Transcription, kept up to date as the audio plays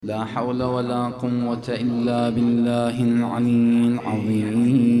لا حول ولا قوة إلا بالله العلي العظيم.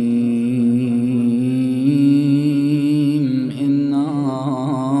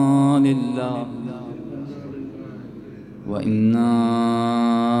 إنا لله وإنا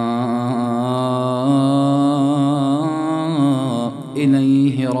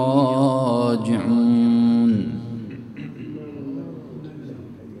إليه راجعون.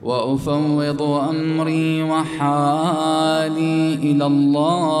 وأفوض أمري وحالي إلى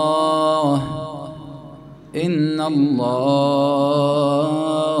الله، إن الله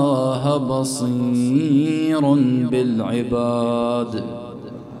بصير بالعباد.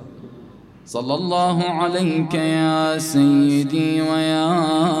 صلى الله عليك يا سيدي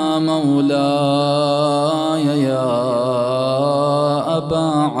ويا مولاي يا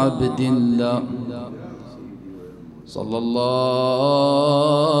أبا عبد الله، صلى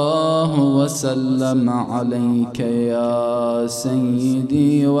الله وسلم عليك يا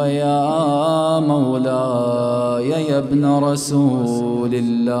سيدي ويا مولاي يا ابن رسول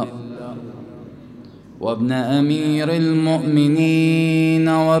الله وابن أمير المؤمنين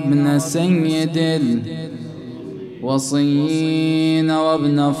وابن سيد الوصيين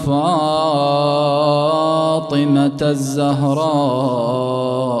وابن فاطمة الزهراء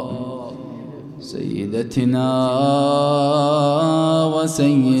سيدتنا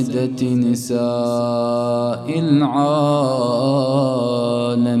وسيدة نساء العالمين.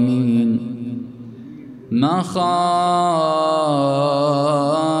 ما خاب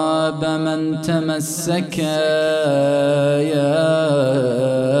من تمسك يا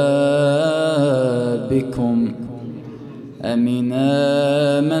بكم، أمن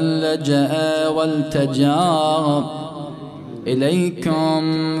من لجأ والتجا إليكم،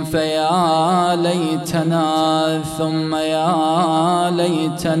 فيا ليتنا ثم يا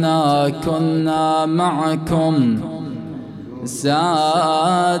ليتنا كنا معكم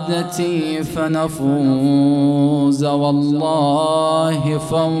سادتي فنفوز والله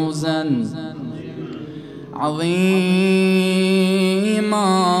فوزا عظيما.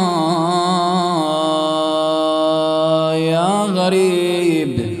 يا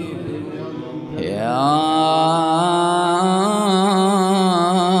غريب يا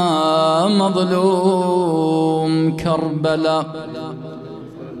مظلوم كربلاء،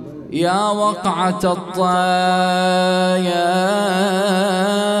 يا وقعة الطيف،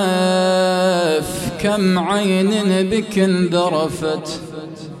 كم عين بك انذرفت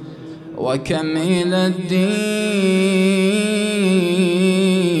وكم إلى الدين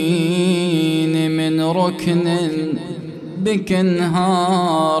من ركن بك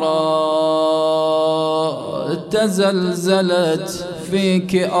انهارت. تزلزلت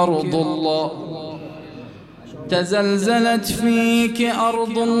فيك أرض الله، تزلزلت فيك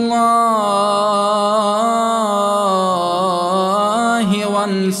أرض الله،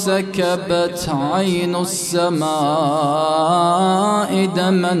 وانسكبت عين السماء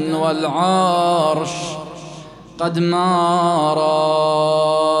دما، والعرش قد مار.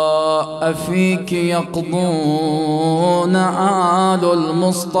 فيك يقضون آل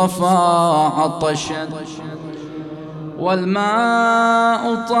المصطفى عطشا،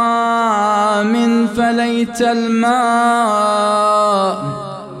 والماء طام، فليت الماء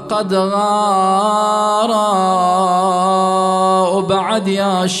قد غار. وبعد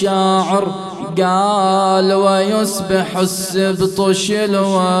يا شاعر قال ويصبح السبط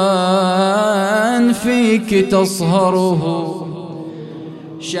شلوا، فيك تصهره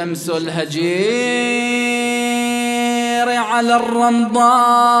شمس الهجير على الرمضاء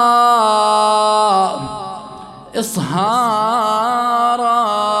إصهارا،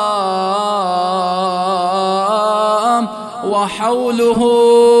 وحوله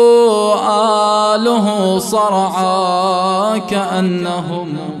آله صرعا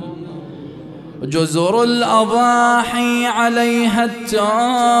كأنهم جزر الأضاحي عليها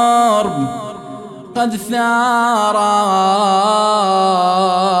الترب قد ثارا.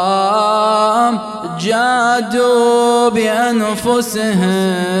 جادوا بأنفسهم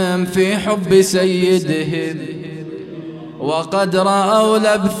في حب سيدهم، وقد رأوا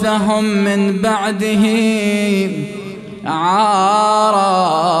لبثهم من بعده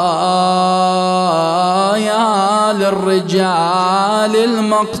عارا. يا للرجال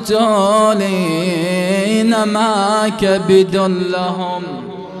المقتولين ما كبد لهم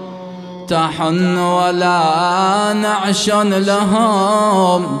تحن ولا نعش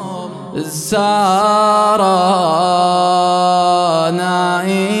لهم سارا.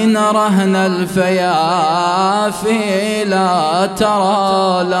 نائين رهن الفيافي لا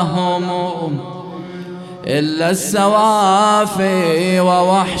ترى لهم إلا السوافي،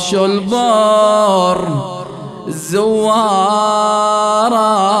 ووحش البر الزوارة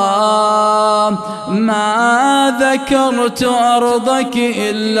ما ذكرت أرضك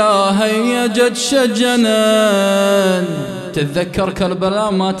إلا هيجت شجنا. تتذكر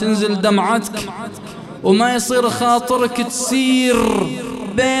كربلاء ما تنزل دمعتك وما يصير خاطرك تسير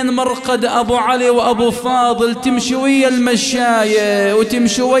بين مرقد أبو علي وأبو فاضل، تمشي ويا المشاية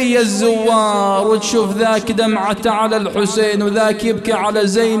وتمشي ويا الزوار وتشوف ذاك دمعته على الحسين وذاك يبكي على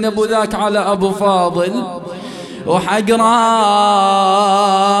زينب وذاك على أبو فاضل، وحق راسك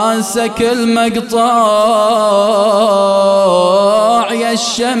المقطوع يا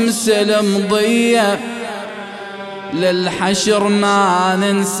الشمس المضية للحشر ما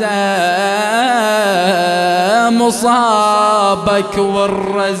ننسى مصابك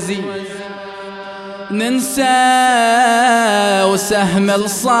والرزي، ننسى وسهم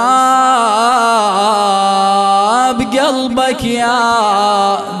الصاب قلبك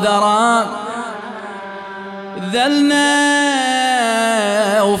يا ذران، ذلنا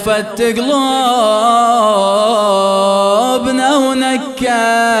وفت قلوبنا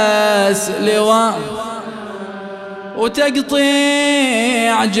ونكاس لواء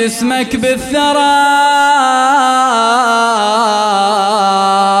وتقطيع جسمك بالثرى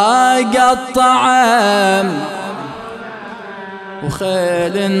قطع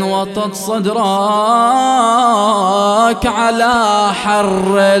وخيل وطت صدرك على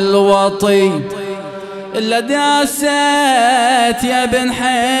حر الوطي، إلا داست يا بن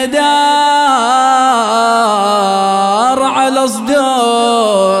حيدار على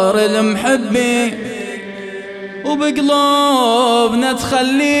صدور المحبين وبقلوبنا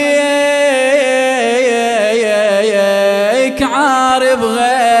تخليك عارب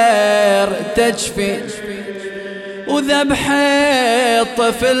غير تجفي، وذبح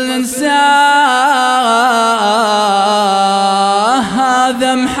الطفل ننساه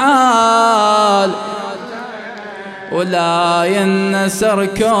هذا محال، ولا ينسر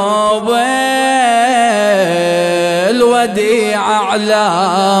كوب الوديع على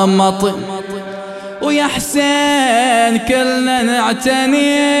مطي، ويا حسين كلنا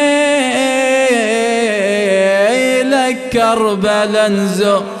نعتني لك كربلا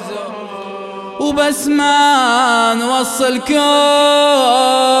نزور، وبس ما نوصلكم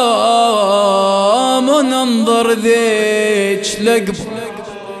وننظر ذيك لقب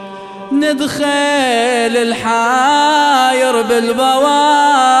ندخل الحاير بالبواج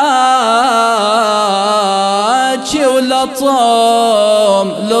والأطوم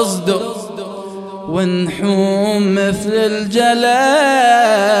لصدر، ونحوم مثل الجلاب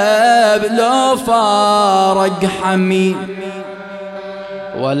لو فارق حميم،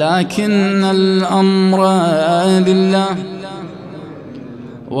 ولكن الأمر لله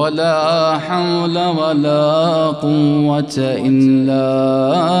ولا حول ولا قوة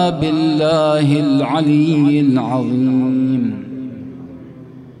إلا بالله العلي العظيم،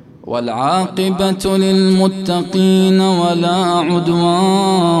 والعاقبة للمتقين ولا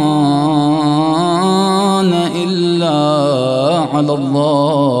عدوان إلا على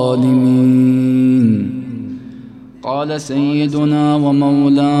الظالمين. قال سيدنا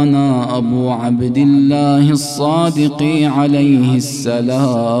ومولانا أبو عبد الله الصادق عليه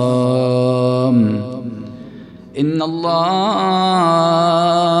السلام: إن الله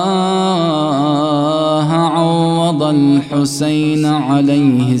عوض الحسين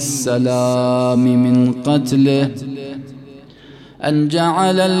عليه السلام من قتله أن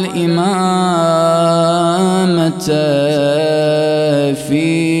جعل الإمامة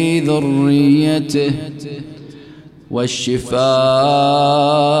في ذريته والشفاء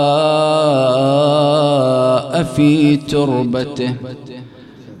في تربته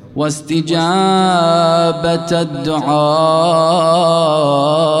واستجابة الدعاء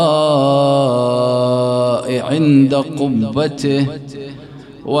عند قبته،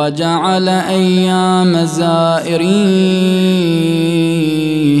 وجعل أيام زائريه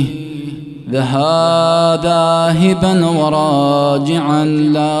ذاهبا وراجعا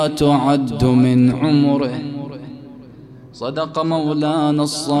لا تعد من عمره. صدق مولانا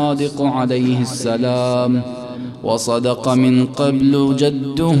الصادق عليه السلام، وصدق من قبل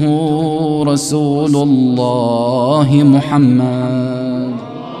جده رسول الله محمد.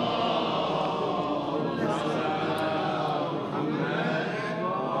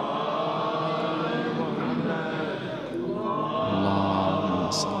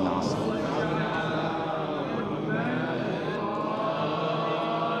 اللهم صل على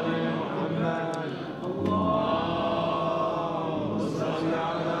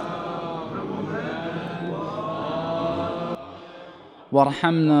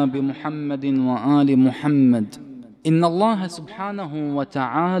وارحمنا بمحمد وآل محمد. إن الله سبحانه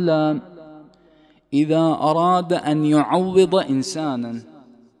وتعالى إذا أراد أن يعوض إنسانا،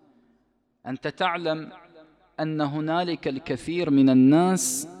 أنت تعلم أن هنالك الكثير من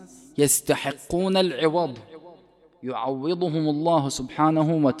الناس يستحقون العوض، يعوضهم الله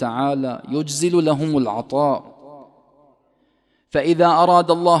سبحانه وتعالى، يجزل لهم العطاء. فإذا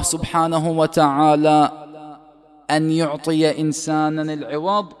أراد الله سبحانه وتعالى أن يعطي إنسانا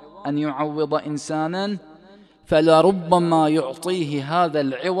العوض، أن يعوض إنسانا، فلربما يعطيه هذا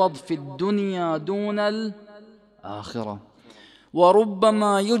العوض في الدنيا دون الآخرة،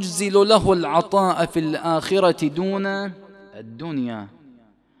 وربما يجزل له العطاء في الآخرة دون الدنيا.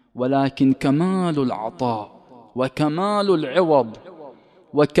 ولكن كمال العطاء وكمال العوض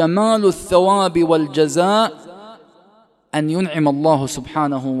وكمال الثواب والجزاء أن ينعم الله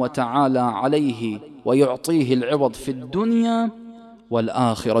سبحانه وتعالى عليه ويعطيه العوض في الدنيا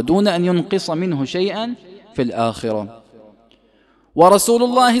والآخرة دون أن ينقص منه شيئا في الآخرة. ورسول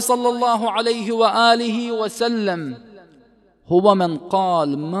الله صلى الله عليه وآله وسلم هو من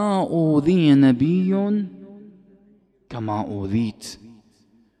قال: ما أوذي نبي كما أوذيت.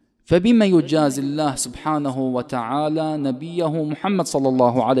 فبما يجازي الله سبحانه وتعالى نبيه محمد صلى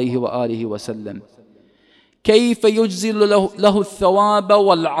الله عليه وآله وسلم؟ كيف يجزل له الثواب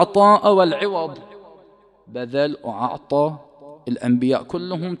والعطاء والعوض؟ بذل وأعطى. الأنبياء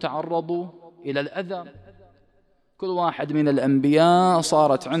كلهم تعرضوا إلى الأذى، كل واحد من الأنبياء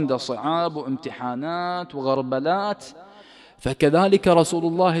صارت عنده صعاب وامتحانات وغربلات، فكذلك رسول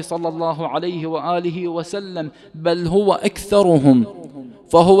الله صلى الله عليه وآله وسلم، بل هو أكثرهم،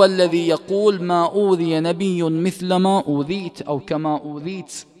 فهو الذي يقول: ما أوذي نبي مثل ما أوذيت أو كما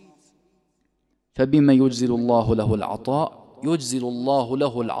أوذيت. فبما يجزل الله له العطاء؟ يجزل الله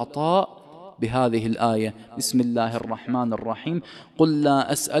له العطاء بهذه الآية: بسم الله الرحمن الرحيم: قل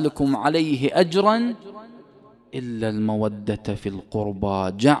لا أسألكم عليه أجرا إلا المودة في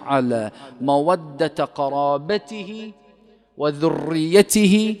القربى. جعل مودة قرابته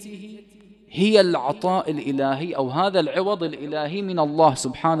وذريته هي العطاء الإلهي أو هذا العوض الإلهي من الله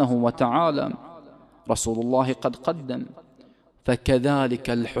سبحانه وتعالى. رسول الله قد قدم، فكذلك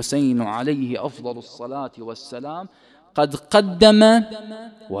الحسين عليه أفضل الصلاة والسلام قد قدم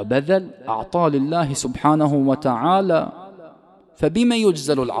وبذل، أعطى لله سبحانه وتعالى. فبما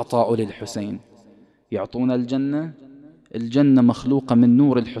يجزل العطاء للحسين؟ يعطون الجنة. الجنة مخلوقة من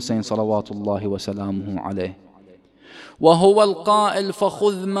نور الحسين صلوات الله وسلامه عليه، وهو القائل: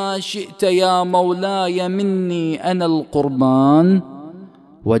 فخذ ما شئت يا مولاي مني أنا القربان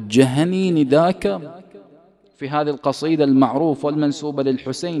وجهني نداك. في هذه القصيدة المعروفة والمنسوبة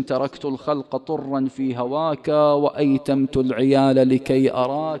للحسين: تركت الخلق طرا في هواك وأيتمت العيال لكي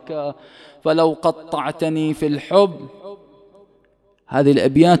أراك فلو قطعتني في الحب. هذه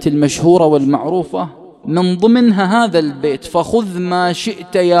الأبيات المشهورة والمعروفة، من ضمنها هذا البيت: فخذ ما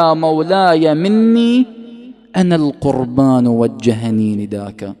شئت يا مولاي مني أنا القربان وجهني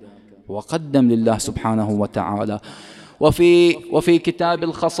نداك. وقدم لله سبحانه وتعالى. وفي كتاب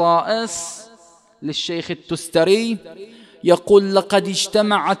الخصائص للشيخ التستري يقول: لقد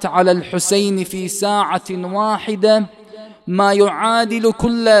اجتمعت على الحسين في ساعة واحدة ما يعادل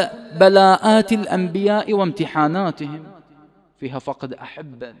كل بلاءات الأنبياء وامتحاناتهم. فيها فقد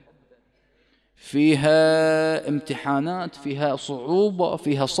أحبة، فيها امتحانات، فيها صعوبة،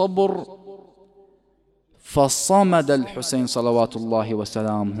 فيها صبر، فصمد الحسين صلوات الله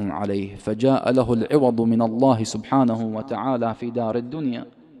وسلامه عليه، فجاء له العوض من الله سبحانه وتعالى في دار الدنيا.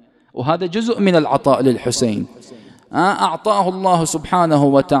 وهذا جزء من العطاء للحسين، أعطاه الله سبحانه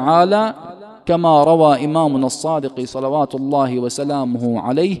وتعالى كما روى إمامنا الصادق صلوات الله وسلامه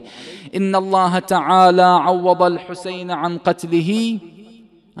عليه: إن الله تعالى عوض الحسين عن قتله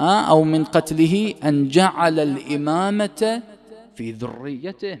أو من قتله أن جعل الإمامة في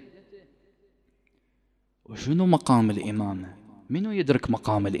ذريته. وشنو مقام الإمامة؟ منو يدرك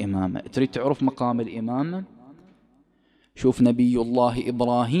مقام الإمامة؟ تريد تعرف مقام الإمامة؟ شوف نبي الله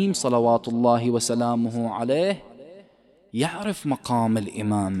إبراهيم صلوات الله وسلامه عليه يعرف مقام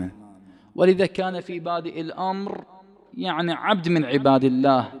الإمامة، ولذا كان في بادئ الأمر يعني عبد من عباد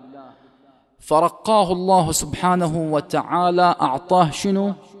الله، فرقاه الله سبحانه وتعالى، أعطاه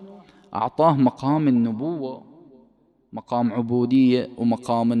شنو؟ أعطاه مقام النبوة، مقام عبودية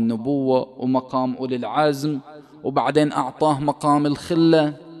ومقام النبوة ومقام أولي العزم، وبعدين أعطاه مقام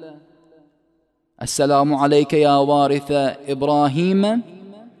الخلة: السلام عليك يا وارث إبراهيم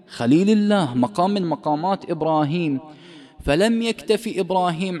خليل الله، مقام من مقامات إبراهيم. فلم يكتفي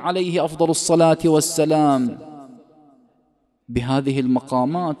إبراهيم عليه أفضل الصلاة والسلام بهذه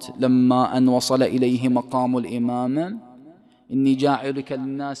المقامات، لما أن وصل إليه مقام الإمامة: إني جاعلك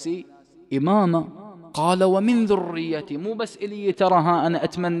للناس إماما. قال ومن ذريتي، مو بس إلي ترها أنا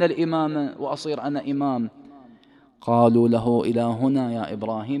أتمنى الإمامة وأصير أنا إمام. قالوا له إلى هنا يا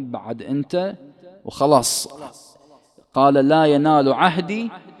إبراهيم، بعد أنت وخلاص. قال لا ينال عهدي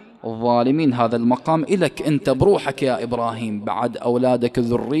الظالمين، هذا المقام إلك أنت بروحك يا إبراهيم، بعد أولادك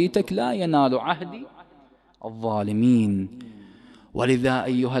ذريتك لا ينال عهدي الظالمين. ولذا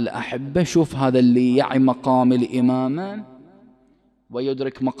أيها الأحبة، شوف هذا اللي يعي مقام الإمامة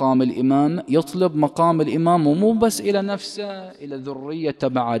ويدرك مقام الإمام، يطلب مقام الإمام ومو بس إلى نفسه، إلى ذريته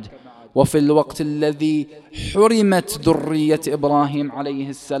بعد. وفي الوقت الذي حرمت ذرية إبراهيم عليه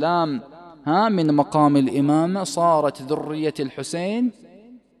السلام من مقام الإمامة، صارت ذرية الحسين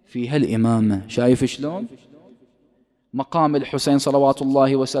فيها الإمامة. شايف شلون؟ مقام الحسين صلوات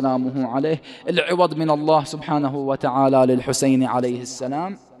الله وسلامه عليه العوض من الله سبحانه وتعالى للحسين عليه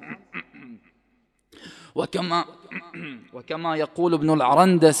السلام. وكما يقول ابن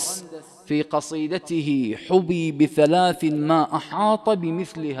العرندس في قصيدته: حبي بثلاث ما أحاط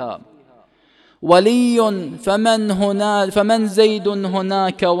بمثلها، ولي فمن زيد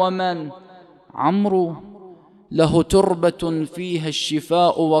هناك ومن عمرو، له تربة فيها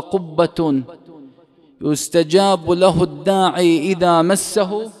الشفاء وقبة، يستجاب له الداعي إذا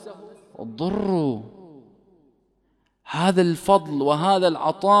مسه الضر. هذا الفضل وهذا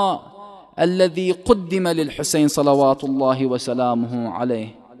العطاء الذي قدم للحسين صلوات الله وسلامه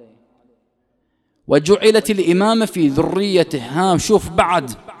عليه. وجعلت الإمامة في ذريته. شوف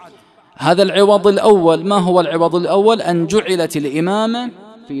بعد هذا العوض الأول، ما هو العوض الأول؟ أن جعلت الإمامة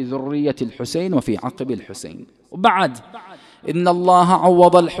في ذرية الحسين وفي عقب الحسين. وبعد إن الله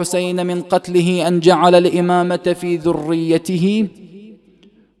عوض الحسين من قتله أن جعل الإمامة في ذريته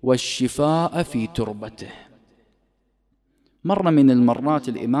والشفاء في تربته. مرة من المرات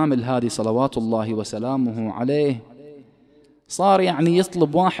الإمام الهادي صلوات الله وسلامه عليه صار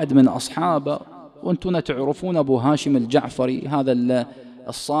يطلب واحد من أصحابه، وانتم تعرفون أبو هاشم الجعفري، هذا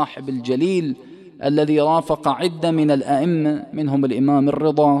الصاحب الجليل الذي رافق عدة من الأئمة، منهم الإمام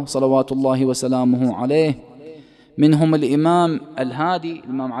الرضا صلوات الله وسلامه عليه، منهم الإمام الهادي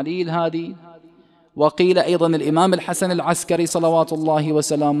الإمام علي الهادي، وقيل أيضا الإمام الحسن العسكري صلوات الله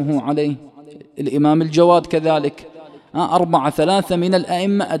وسلامه عليه، الإمام الجواد كذلك. 3 من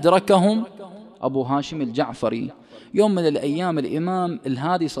الأئمة أدركهم أبو هاشم الجعفري. يوم من الأيام الإمام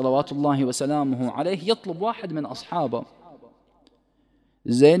الهادي صلوات الله وسلامه عليه يطلب واحد من أصحابه،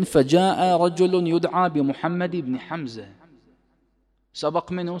 فجاء رجل يدعى بمحمد بن حمزة.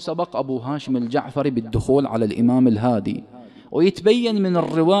 سبق منه؟ سبق أبو هاشم الجعفري بالدخول على الإمام الهادي. ويتبين من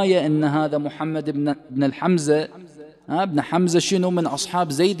الرواية أن هذا محمد بن الحمزة ابن حمزة شنو؟ من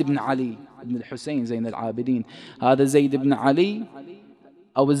أصحاب زيد بن علي بن الحسين زين العابدين. هذا زيد بن علي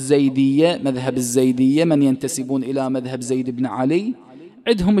أو الزيدية، مذهب الزيدية، من ينتسبون إلى مذهب زيد بن علي،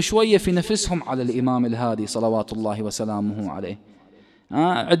 عندهم شوية في نفسهم على الإمام الهادي صلوات الله وسلامه عليه.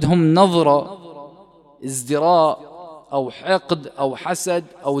 عندهم نظرة ازدراء أو حقد أو حسد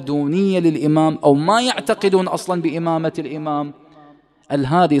أو دونية للإمام، أو ما يعتقدون أصلا بإمامة الإمام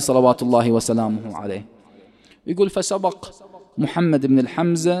الهادي صلوات الله وسلامه عليه. يقول فسبق محمد بن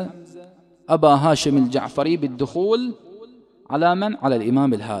الحمزة أبا هاشم الجعفري بالدخول على من؟ على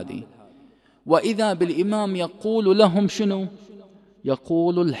الإمام الهادي. وإذا بالإمام يقول لهم شنو؟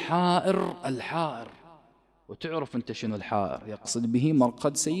 يقول الحائر الحائر. وتعرف أنت شنو الحائر؟ يقصد به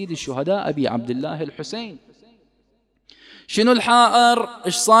مرقد سيد الشهداء أبي عبد الله الحسين. شنو الحائر؟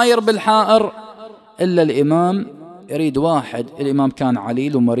 إيش صاير بالحائر؟ إلا الإمام يريد واحد، الإمام كان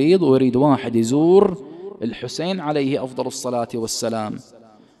عليل ومريض ويريد واحد يزور الحسين عليه أفضل الصلاة والسلام.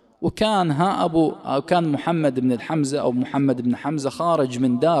 وكان كان محمد بن الحمزة أو محمد بن حمزة خارج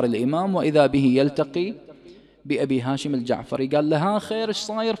من دار الإمام، وإذا به يلتقي بأبي هاشم الجعفري. قال له خير، إيش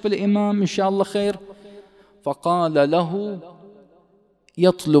صاير في الإمام؟ إن شاء الله خير. فقال له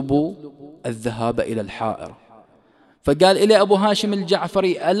يطلب الذهاب إلى الحائر. فقال إلى أبو هاشم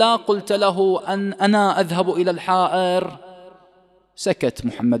الجعفري ألا قلت له أن أنا أذهب إلى الحائر؟ سكت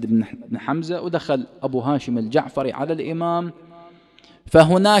محمد بن حمزة، ودخل أبو هاشم الجعفري على الإمام.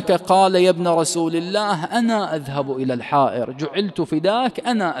 فهناك قال يا ابن رسول الله أنا أذهب إلى الحائر، جعلت فداك،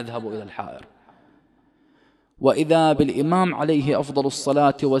 أنا أذهب إلى الحائر. وإذا بالإمام عليه أفضل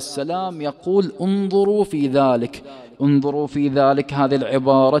الصلاة والسلام يقول انظروا في ذلك. انظروا في ذلك، هذه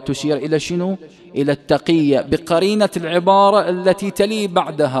العبارة تشير إلى شنو؟ إلى التقية، بقرينة العبارة التي تلي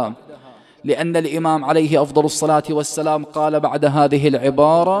بعدها، لأن الإمام عليه أفضل الصلاة والسلام قال بعد هذه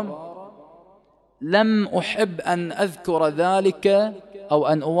العبارة لم أحب أن أذكر ذلك أو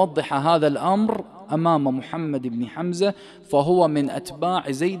أن أوضح هذا الأمر أمام محمد بن حمزة، فهو من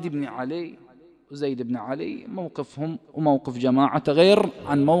أتباع زيد بن علي. وزيد بن علي موقفهم وموقف جماعة غير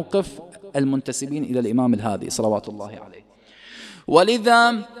عن موقف المنتسبين إلى الإمام الهادي صلوات الله عليه.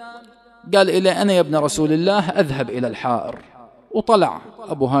 ولذا قال إلى أنا يا ابن رسول الله أذهب إلى الحائر. وطلع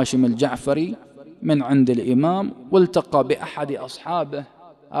أبو هاشم الجعفري من عند الإمام والتقى بأحد أصحابه،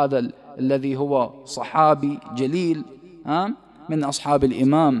 هذا الذي هو صحابي جليل من أصحاب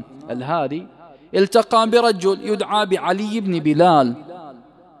الإمام الهادي، التقى برجل يدعى بعلي بن بلال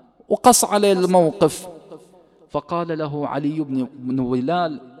وقص عليه الموقف. فقال له علي بن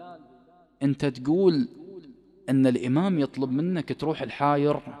بلال أنت تقول أن الإمام يطلب منك تروح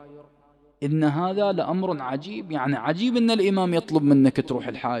الحائر؟ إن هذا لأمر عجيب، يعني عجيب أن الإمام يطلب منك تروح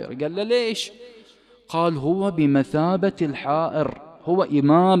الحائر. قال له ليش؟ قال هو بمثابة الحائر، هو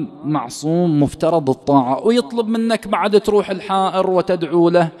إمام معصوم مفترض الطاعة، ويطلب منك بعد تروح الحائر وتدعو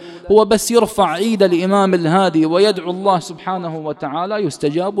له. هو بس يرفع عيد الإمام الهادي ويدعو الله سبحانه وتعالى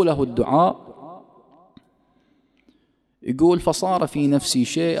يستجاب له الدعاء. يقول فصار في نفسي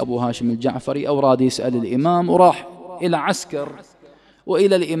شيء أبو هاشم الجعفري، أوراد يسأل الإمام، وراح إلى عسكر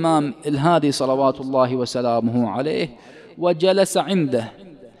وإلى الإمام الهادي صلوات الله وسلامه عليه وجلس عنده.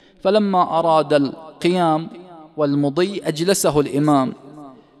 فلما أراد القيام والمضي أجلسه الإمام.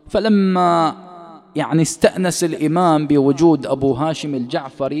 فلما استأنس الإمام بوجود أبو هاشم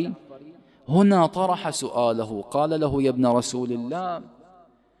الجعفري هنا طرح سؤاله، قال له يا ابن رسول الله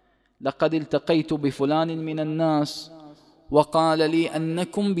لقد التقيت بفلان من الناس وقال لي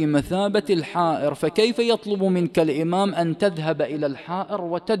أنكم بمثابة الحائر، فكيف يطلب منك الإمام أن تذهب إلى الحائر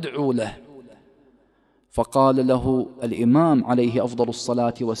وتدعو له؟ فقال له الإمام عليه أفضل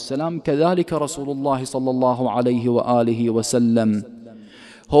الصلاة والسلام كذلك رسول الله صلى الله عليه وآله وسلم،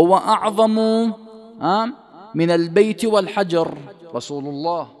 هو أعظم من البيت والحجر، رسول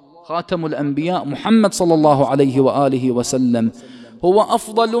الله خاتم الأنبياء محمد صلى الله عليه وآله وسلم هو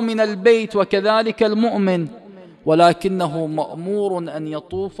أفضل من البيت وكذلك المؤمن، ولكنه مأمور أن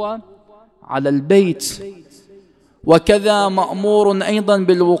يطوف على البيت، وكذا مأمور أيضا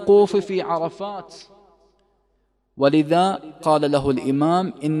بالوقوف في عرفات. ولذا قال له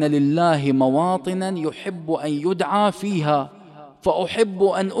الإمام إن لله مواطنا يحب أن يدعى فيها، فأحب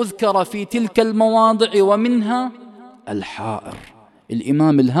أن أذكر في تلك المواضع ومنها الحائر.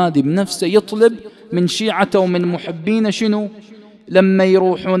 الإمام الهادي بنفسه يطلب من شيعته ومن محبين شنو؟ لما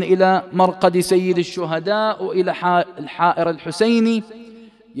يروحون إلى مرقد سيد الشهداء وإلى الحائر الحسيني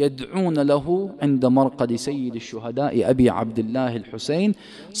يدعون له عند مرقد سيد الشهداء أبي عبد الله الحسين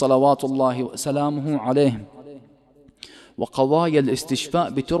صلوات الله وسلامه عليه. وقضايا الاستشفاء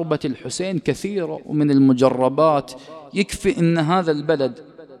بتربة الحسين كثيرة، ومن المجربات يكفي أن هذا البلد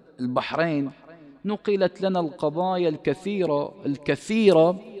البحرين نقلت لنا القضايا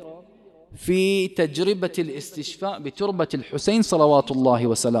الكثيرة في تجربة الاستشفاء بتربة الحسين صلوات الله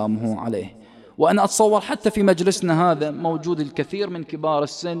وسلامه عليه. وأنا أتصور حتى في مجلسنا هذا موجود الكثير من كبار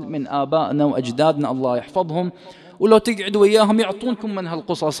السن من آبائنا وأجدادنا الله يحفظهم، ولو تقعدوا وياهم يعطونكم من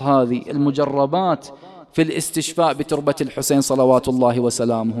هالقصص هذه المجربات في الاستشفاء بتربة الحسين صلوات الله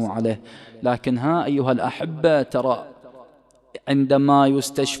وسلامه عليه. لكن أيها الأحبة ترى عندما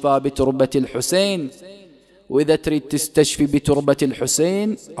يستشفى بتربة الحسين، وإذا تريد تستشفي بتربة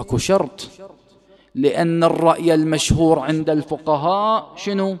الحسين أكو شرط، لأن الرأي المشهور عند الفقهاء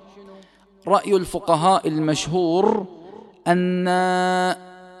شنو؟ رأي الفقهاء المشهور أن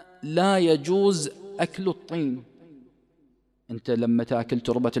لا يجوز أكل الطين. أنت لما تأكل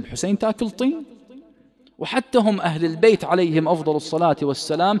تربة الحسين تأكل طين. وحتى هم أهل البيت عليهم أفضل الصلاة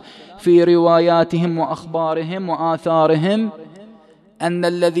والسلام في رواياتهم وأخبارهم وآثارهم أن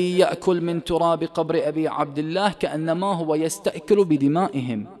الذي يأكل من تراب قبر أبي عبد الله كأنما هو يستأكل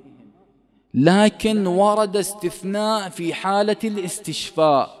بدمائهم. لكن ورد استثناء في حالة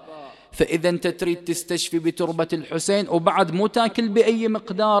الاستشفاء، فإذا أنت تريد تستشفي بتربة الحسين وبعد مو تأكل بأي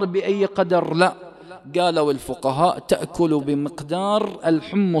مقدار بأي قدر، لا، قالوا الفقهاء تأكل بمقدار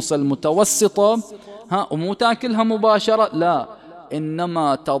الحمص المتوسطة، ومو تأكلها مباشرة، لا،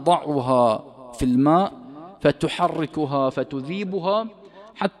 إنما تضعها في الماء فتحركها فتذيبها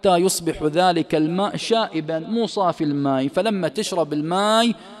حتى يصبح ذلك الماء شائبا مو صافي الماء، فلما تشرب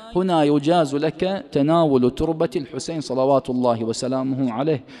الماء هنا يجاز لك تناول تربة الحسين صلوات الله وسلامه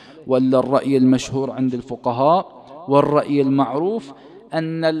عليه. ولا الرأي المشهور عند الفقهاء والرأي المعروف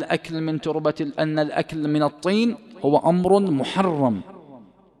أن الأكل من الطين هو أمر محرم.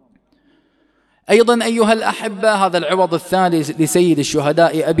 أيضا أيها الأحبة هذا العوض الثاني لسيد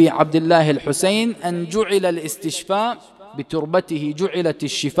الشهداء أبي عبد الله الحسين أن جعل الاستشفاء بتربته، جعلت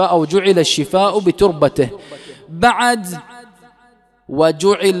الشفاء أو جعل الشفاء بتربته بعد،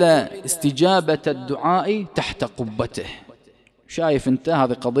 وجعل استجابة الدعاء تحت قبته. شايف أنت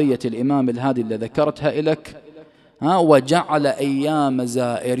هذه قضية الإمام الهادي اللي ذكرتها لك، وجعل أيام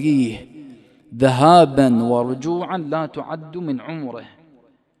زائريه ذهابا ورجوعا لا تعد من عمره.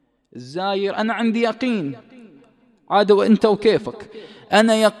 الزاير أنا عندي يقين، عاد وأنت وكيفك،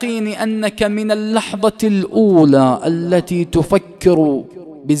 أنا يقيني أنك من اللحظة الأولى التي تفكر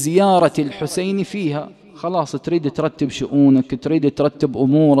بزيارة الحسين فيها خلاص تريد ترتب شؤونك، تريد ترتب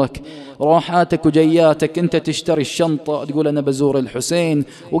أمورك، روحاتك وجياتك، أنت تشتري الشنطة تقول أنا بزور الحسين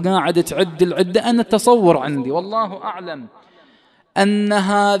وقاعد تعد العدة. أنا تصور عندي والله أعلم أن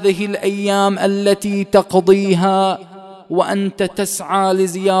هذه الأيام التي تقضيها وأنت تسعى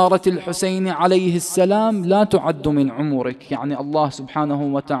لزيارة الحسين عليه السلام لا تعد من عمرك، يعني الله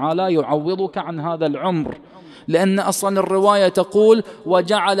سبحانه وتعالى يعوضك عن هذا العمر، لأن أصلا الرواية تقول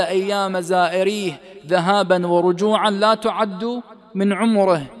وجعل أيام زائريه ذهابا ورجوعا لا تعد من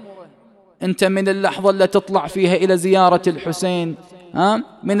عمره. أنت من اللحظة اللي تطلع فيها إلى زيارة الحسين،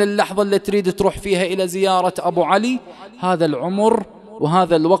 من اللحظة اللي تريد تروح فيها إلى زيارة أبو علي، هذا العمر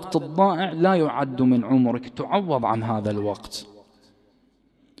وهذا الوقت الضائع لا يعد من عمرك، تعوض عن هذا الوقت.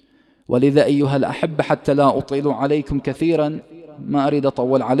 ولذا أيها الأحبة حتى لا أطيل عليكم كثيرا، ما أريد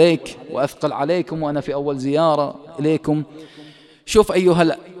أطول عليك وأثقل عليكم وأنا في أول زيارة إليكم، شوف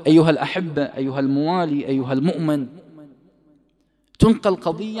أيها الأحبة، أيها الموالي، أيها المؤمن، تنقل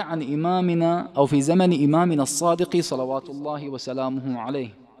قضية عن إمامنا أو في زمن إمامنا الصادق صلوات الله وسلامه عليه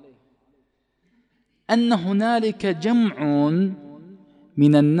أن هنالك جمع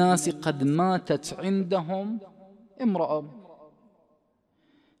من الناس قد ماتت عندهم امرأة،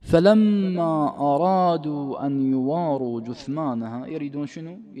 فلما أرادوا أن يواروا جثمانها، يريدون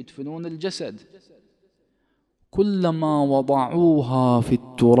شنو؟ يدفنون الجسد، كلما وضعوها في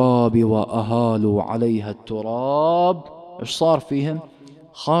التراب وأهالوا عليها التراب، إيش صار فيهم؟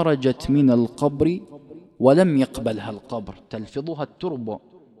 خرجت من القبر ولم يقبلها القبر، تلفظها التربة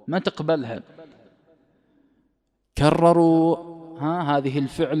ما تقبلها. كرروا هذه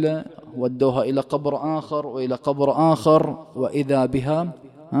الفعلة، ودوها إلى قبر آخر وإلى قبر آخر، وإذا بها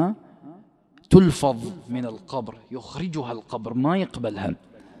تلفظ من القبر، يخرجها القبر ما يقبلها.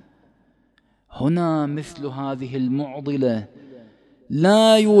 هنا مثل هذه المعضلة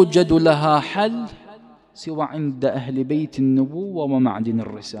لا يوجد لها حل سوى عند أهل بيت النبوة ومعدن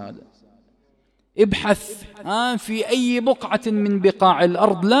الرسالة. ابحث في أي بقعة من بقاع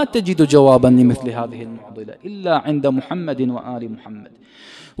الأرض لا تجد جوابا لمثل هذه المعضلة إلا عند محمد وآل محمد.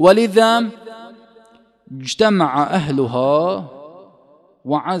 ولذا اجتمع أهلها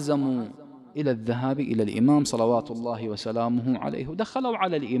وعزموا إلى الذهاب إلى الإمام صلوات الله وسلامه عليه، ودخلوا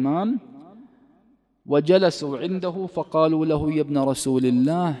على الإمام وجلسوا عنده فقالوا له يا ابن رسول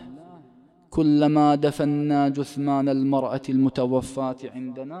الله، كلما دفنا جثمان المرأة المتوفاة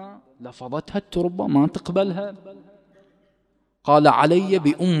عندنا لفظتها التربة ما تقبلها. قال علي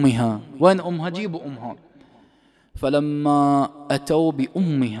بأمها. وين أمها؟ جيبوا أمها. فلما أتوا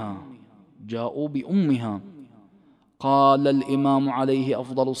بأمها، جاءوا بأمها، قال الإمام عليه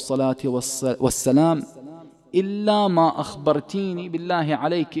أفضل الصلاة والسلام إلا ما أخبرتيني، بالله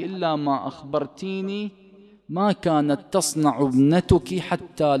عليك إلا ما أخبرتيني ما كانت تصنع ابنتك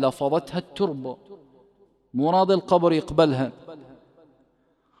حتى لفظتها التربة، مراد القبر يقبلها.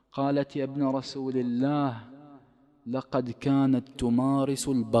 قالت يا ابن رسول الله لقد كانت تمارس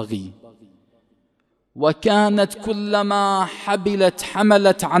البغي، وكانت كلما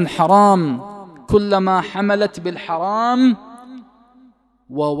حملت عن حرام، كلما حملت بالحرام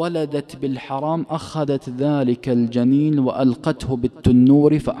وولدت بالحرام أخذت ذلك الجنين وألقته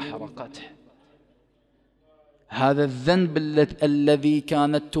بالتنور فأحرقته. هذا الذنب الذي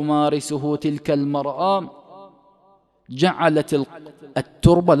كانت تمارسه تلك المرأة جعلت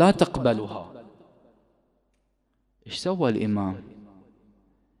التربة لا تقبلها. إيش سوى الإمام؟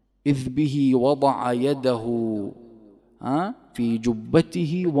 إذ به وضع يده في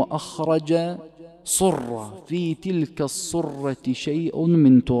جبته وأخرج صرة، في تلك الصرة شيء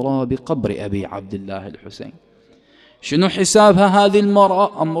من تراب قبر أبي عبد الله الحسين. شنو حسابها هذه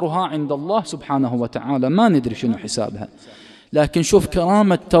المرأة؟ أمرها عند الله سبحانه وتعالى، ما ندري شنو حسابها، لكن شوف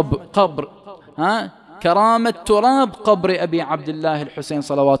كرامة قبر كرامة تراب قبر أبي عبد الله الحسين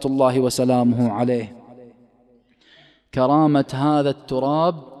صلوات الله وسلامه عليه. كرامة هذا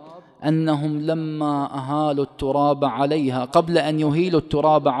التراب أنهم لما أهالوا التراب عليها، قبل أن يهيلوا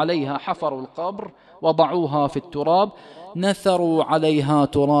التراب عليها حفروا القبر وضعوها في التراب، نثروا عليها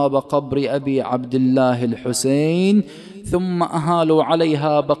تراب قبر أبي عبد الله الحسين، ثم أهالوا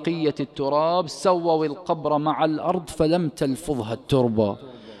عليها بقية التراب، سووا القبر مع الأرض فلم تلفظها التربة.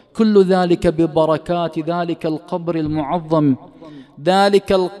 كل ذلك ببركات ذلك القبر المعظم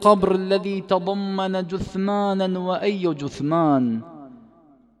ذلك القبر الذي تضمن جثمانا، وأي جثمان؟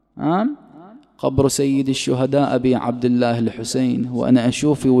 قبر سيد الشهداء أبي عبد الله الحسين. وأنا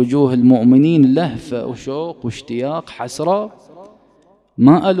أشوف في وجوه المؤمنين لهفة وشوق واشتياق حسرة.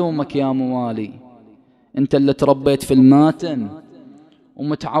 ما ألومك يا موالي، أنت اللي تربيت في الماتم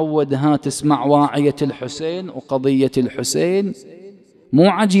ومتعود تسمع واعية الحسين وقضية الحسين. مو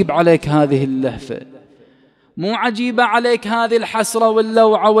عجيب عليك هذه اللهفة، مو عجيبة عليك هذه الحسرة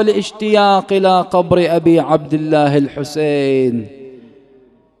واللوعة والاشتياق إلى قبر أبي عبد الله الحسين.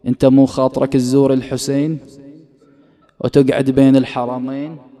 أنت مو خاطرك تزور الحسين وتقعد بين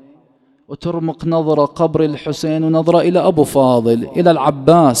الحرمين وترمق نظرة قبر الحسين ونظرة إلى أبو فاضل، إلى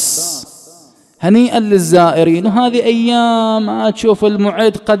العباس؟ هنيئا للزائرين. وهذه أيام تشوف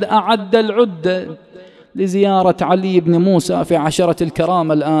المعد قد أعد العدة لزيارة علي بن موسى في عشرة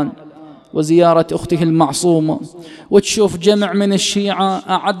الكرامة الآن، وزيارة أخته المعصومة. وتشوف جمع من الشيعة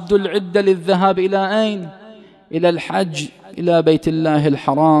أعدوا العدة للذهاب إلى أين؟ إلى الحج، إلى بيت الله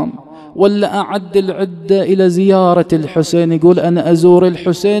الحرام. ولا أعد العدة إلى زيارة الحسين، يقول أنا أزور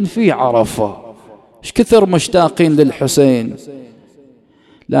الحسين في عرفة. إيش كثر مشتاقين للحسين.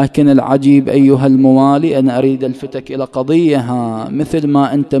 لكن العجيب أيها الموالي، أنا أريد الفتك إلى قضية. مثل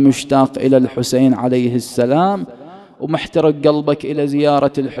ما أنت مشتاق إلى الحسين عليه السلام ومحترق قلبك إلى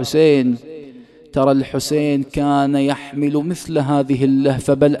زيارة الحسين، ترى الحسين كان يحمل مثل هذه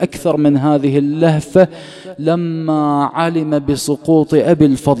اللهفة، بل أكثر من هذه اللهفة، لما علم بسقوط أبي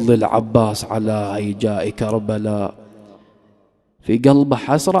الفضل العباس على هيجاء كربلاء. في قلبه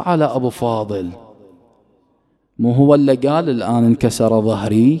حسرة على أبو فاضل. مو هو اللي قال الآن انكسر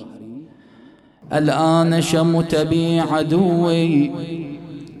ظهري، الآن شمت بي عدوي،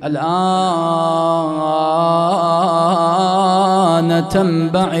 الآن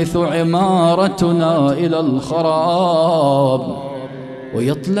تنبعث عمارتنا إلى الخراب.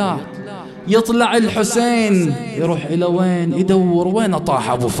 ويطلع الحسين يروح إلى وين؟ يدور وين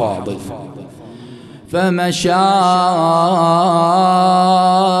طاح أبو فاضل. فمشى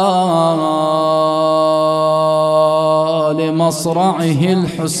لمصرعه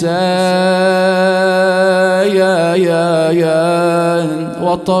الحسين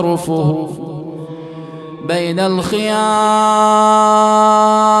وطرفه بين الخيام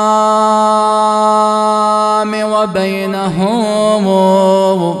وبينهم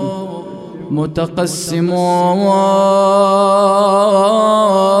متقسمون.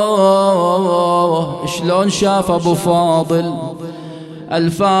 شلون شاف أبو فاضل؟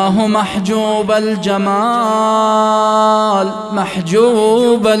 ألفاه محجوب الجمال،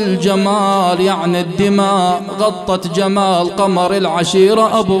 محجوب الجمال يعني الدماء غطت جمال قمر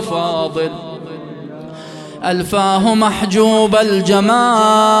العشيرة أبو فاضل. ألفاه محجوب الجمال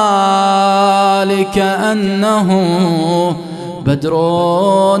كأنه بدر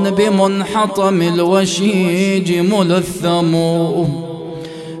بمنحطم الوشيج ملثم.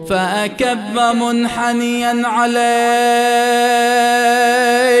 فأكب منحنيا عليه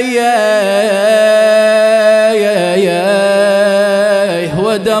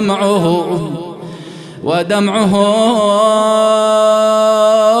ودمعه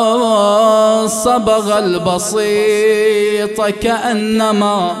صبغ البسيط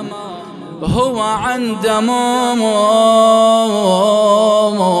كأنما هو عن دموم.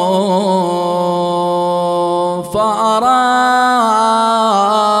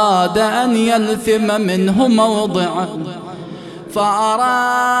 فأراد أن يلثم منه موضعا،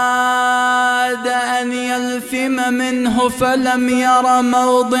 فأراد أن يلثم منه فلم ير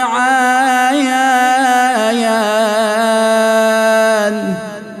موضعا.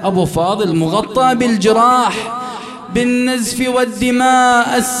 أبو فاضل مغطى بالجراح، بالنزف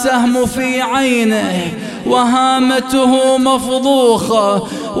والدماء، السهم في عينه وهامته مفضوخة،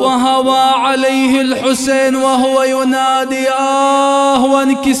 وهوى عليه الحسين وهو ينادي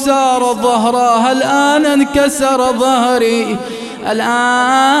وانكسار ظهره. الآن انكسر ظهري،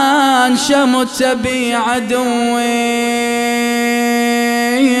 الآن شمت بي عدوي،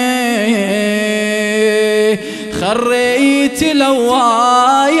 خريت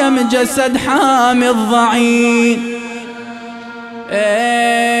لوايم جسد حامي الضعين.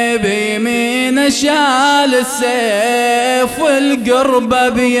 بيمين شال السيف والقربة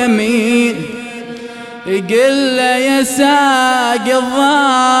بيمين، يقل يا ساق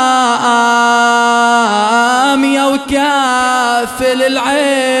الضام يا وكافل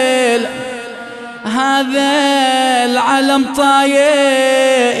العيل، هذا العلم طايح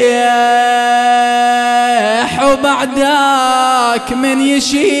وبعداك من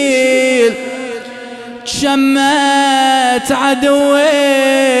يشيل. شمت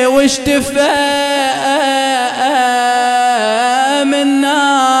عدوي واشتفى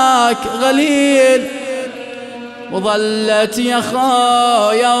ذاك غليل وظلت يا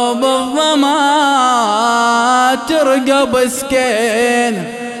خويا وبالظما ترقب سكين.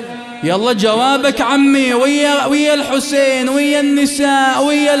 يلا جوابك عمي ويا الحسين ويا النساء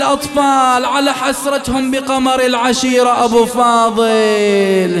ويا الأطفال على حسرتهم بقمر العشيرة أبو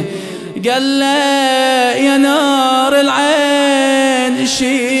فاضل. قال له يا نار العين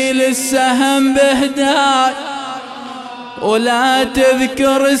شيل السهم بهداي ولا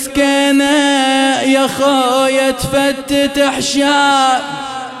تذكر سكينة يا خويا تفتت احشاء.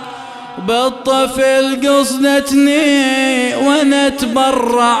 بالطفل قصدتني وانا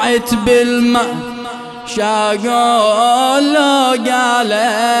تبرعت بالماء شاقول له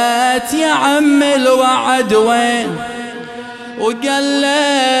قالت يا عم الوعد وين. وقال له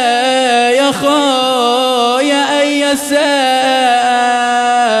يا خويا ايسات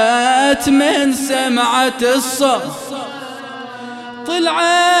من سمعت الصوت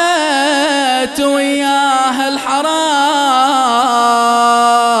طلعت وياها الحرام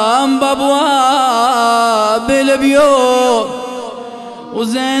بابواب البيوت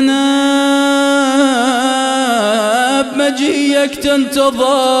وزينب مجيك تنتظر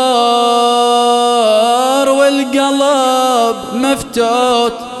والقلب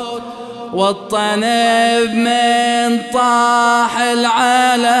مفتوت والطنب من طاح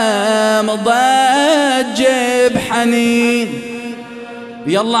العالم ضج بحنين.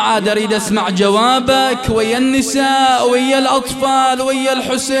 يلا عاد اريد اسمع جوابك ويا النساء ويا الاطفال ويا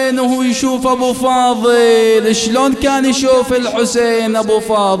الحسين وهو يشوف ابو فاضل. شلون كان يشوف الحسين ابو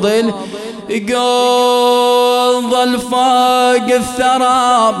فاضل؟ يقول ظل فوق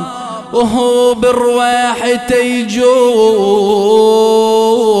الثرى وهو بالرواحة يجود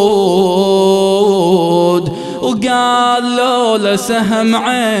وقال لولا سهم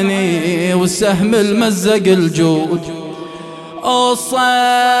عيني والسهم المزق الجود. أوصل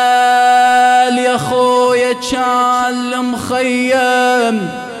يا خويا كان المخيم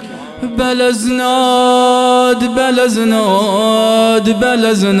بلا زنود بلا زنود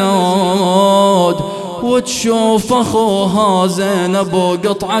بلا زنود وتشوف أخوها زينب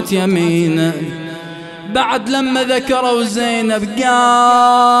وقطعة يمينه. بعد لما ذكروا زينب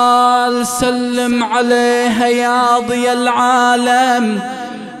قال سلم عليها يا ضي العالم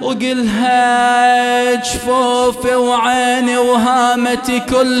وقلها جفوفي وعيني وهامتي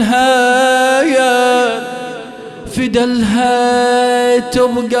كلها يا فدلها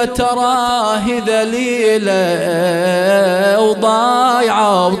تبقى تراه ذليلة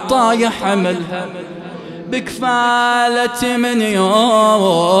وضايعة وطايح حملها بكفالة من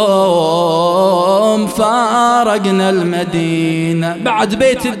يوم فارقنا المدينة. بعد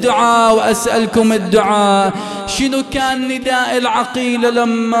بيت الدعاء وأسألكم الدعاء شنو كان نداء العقيلة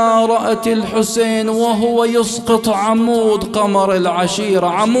لما رأت الحسين وهو يسقط عمود قمر العشيرة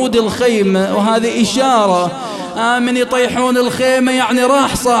عمود الخيمة؟ وهذه إشارة آمن يطيحون الخيمة يعني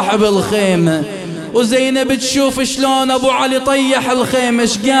راح صاحب الخيمة. وزينب تشوف شلون أبو علي طيح الخيمة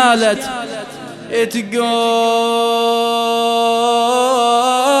ايش قالت؟ تقول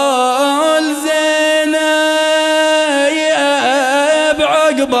زينب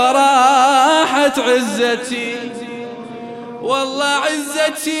عقبة راحت عزتي والله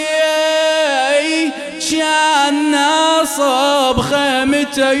عزتي كان ناصب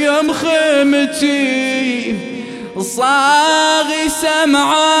خيمته يم خيمتي صاغي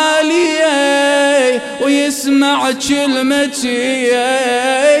سمع علي ويسمع كلمتي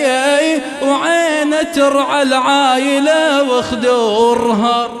وعينه ترعى العايلة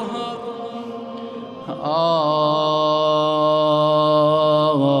وخدورها.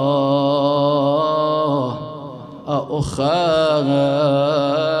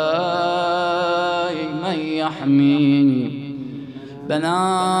 أخاي من يحميني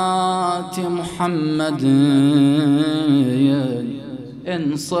بنات محمد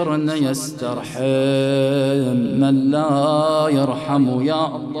إن صرنا يسترحم من لا يرحم. يا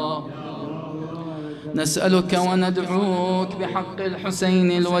الله نسألك وندعوك بحق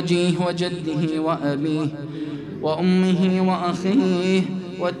الحسين الوجيه وجده وأبيه وأمه وأخيه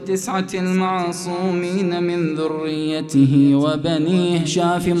والتسعة المعصومين من ذريته وبنيه.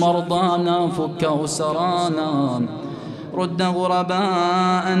 شاف مرضانا فك أسرانا رد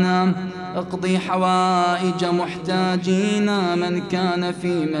غرباءنا اقضي حوائج محتاجينا. من كان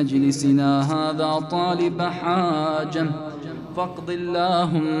في مجلسنا هذا طالب حاجة فاقض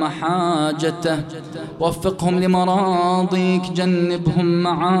اللهم حاجته وفقهم لمراضيك جنبهم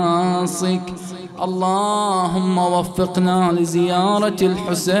معاصيك. اللهم وفقنا لزيارة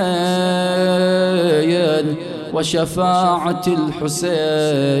الحسين وشفاعة الحسين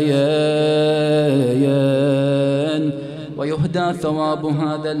ويهدى ثواب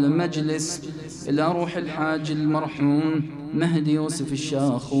هذا المجلس إلى روح الحاج المرحوم مهدي يوسف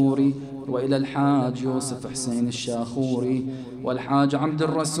الشاخوري، وإلى الحاج يوسف حسين الشاخوري، والحاج عبد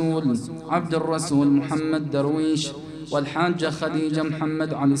الرسول محمد درويش، والحاجة خديجة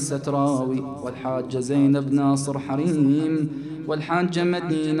محمد علي الستراوي، والحاجة زينب ناصر حريم، والحاجة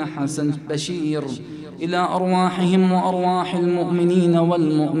مدينة حسن بشير، إلى أرواحهم وأرواح المؤمنين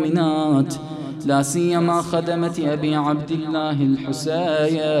والمؤمنات، لا سيما خدمة أبي عبد الله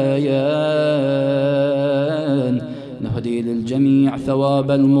الحسين. نهدي للجميع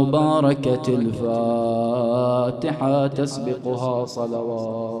ثواب المباركة الفاتحة تسبقها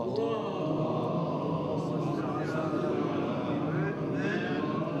صلوات.